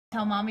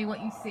Tell mommy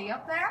what you see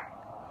up there.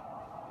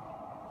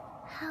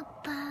 How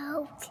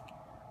about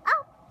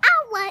I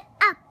want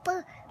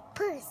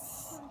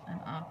octopus. An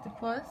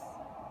octopus.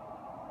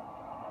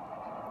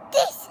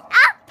 This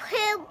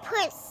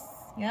octopus.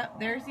 Yep,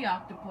 there's the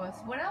octopus.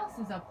 What else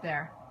is up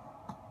there?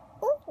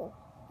 Oh,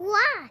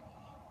 wow.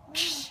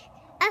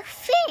 A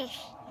fish.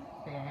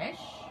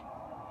 Fish.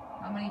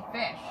 How many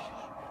fish?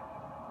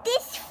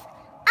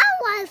 I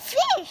want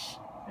fish.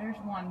 There's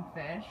one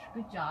fish.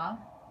 Good job.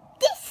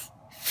 This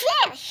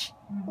fish.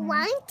 Mm-hmm.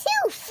 1,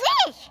 2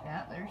 fish.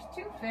 Yeah, there's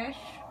 2 fish.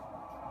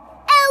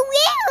 A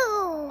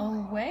whale. A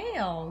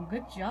whale.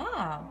 Good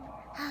job.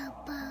 How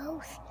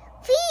about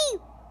 3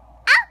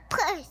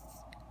 octopus?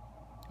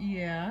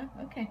 Yeah.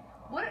 Okay.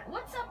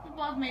 What's up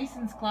above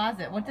Mason's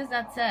closet? What does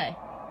that say?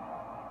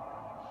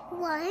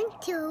 1,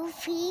 2,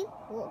 3,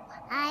 4,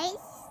 5,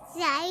 6,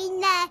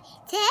 7,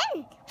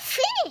 10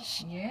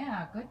 fish.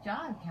 Yeah. Good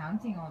job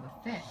counting all the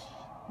fish.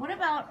 What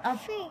about up?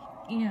 Fish.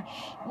 Yeah.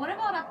 What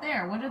about up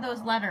there? What are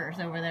those letters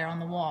over there on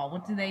the wall?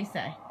 What do they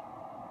say?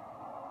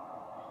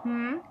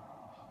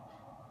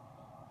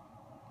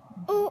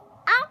 Oh,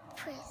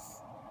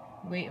 octopus.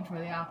 Waiting for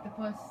the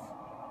octopus.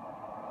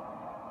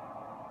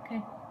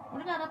 Okay.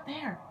 What about up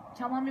there?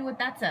 Tell mommy what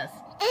that says.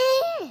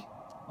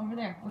 Over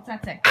there. What's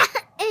that say?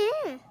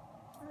 Can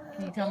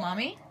you tell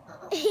mommy?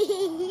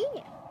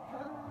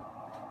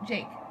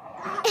 Jake.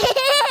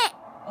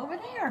 Over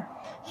there.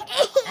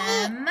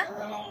 M.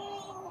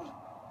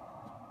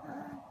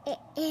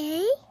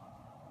 A.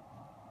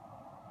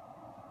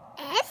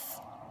 S.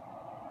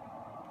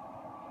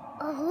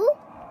 O.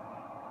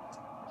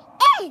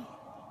 N.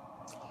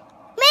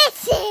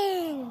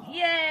 Mason.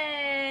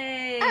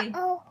 Yay!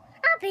 Uh-oh.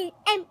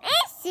 I'm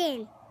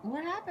Mason.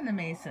 What happened to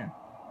Mason?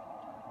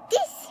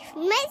 This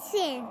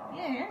Mason.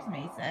 Yeah, here's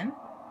Mason.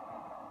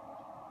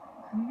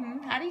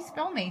 How do you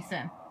spell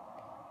Mason?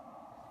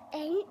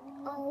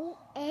 N-O-S-A-M.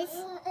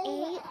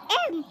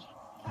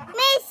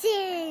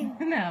 Mason.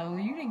 No,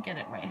 you didn't get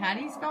it right. How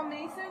do you spell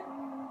Mason?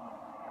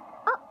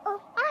 Uh-oh.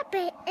 I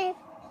bet it's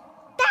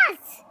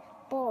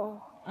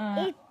basketball.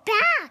 It's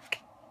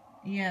black.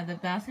 Yeah, the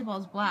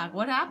basketball's black.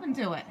 What happened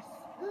to it?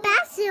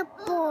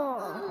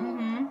 Basketball.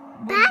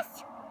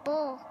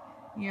 Basketball.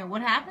 Yeah,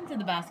 what happened to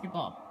the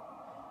basketball?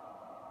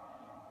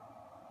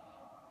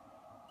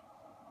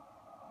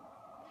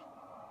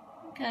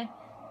 Okay.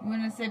 You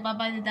want to say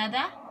bye-bye to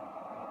Dada?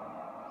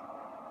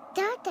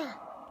 Dada.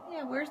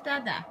 Yeah, where's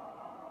Dada?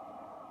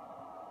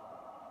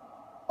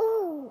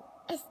 Oh,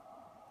 it's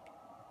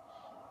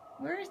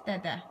Where is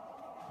Dada?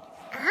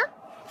 up.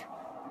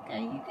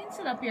 Okay, you can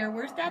sit up here.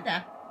 Where's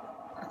Dada?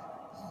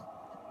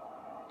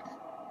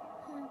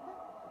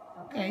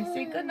 Okay,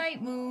 say good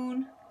night,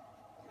 Moon.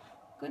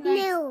 Good night.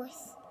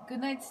 News. Good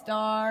night,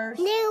 stars.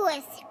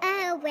 News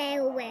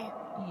everywhere.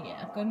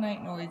 Yeah, good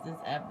night noises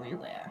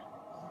everywhere.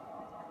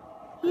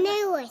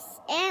 News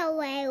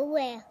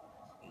everywhere.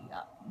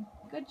 Yeah.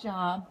 Good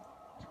job.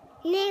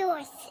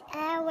 News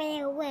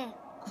everywhere.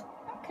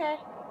 Okay.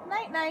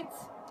 Night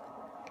nights.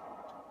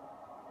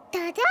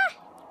 Dada,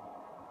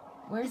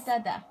 Where's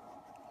Dada?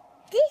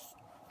 this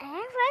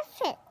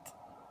elephant.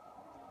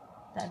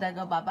 Dada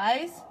go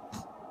bye-byes.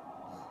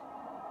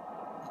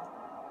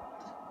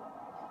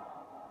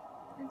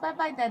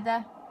 Bye-bye,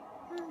 Dada.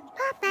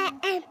 Papa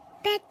and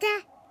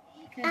Dada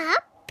Okay.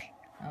 up.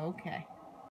 Okay.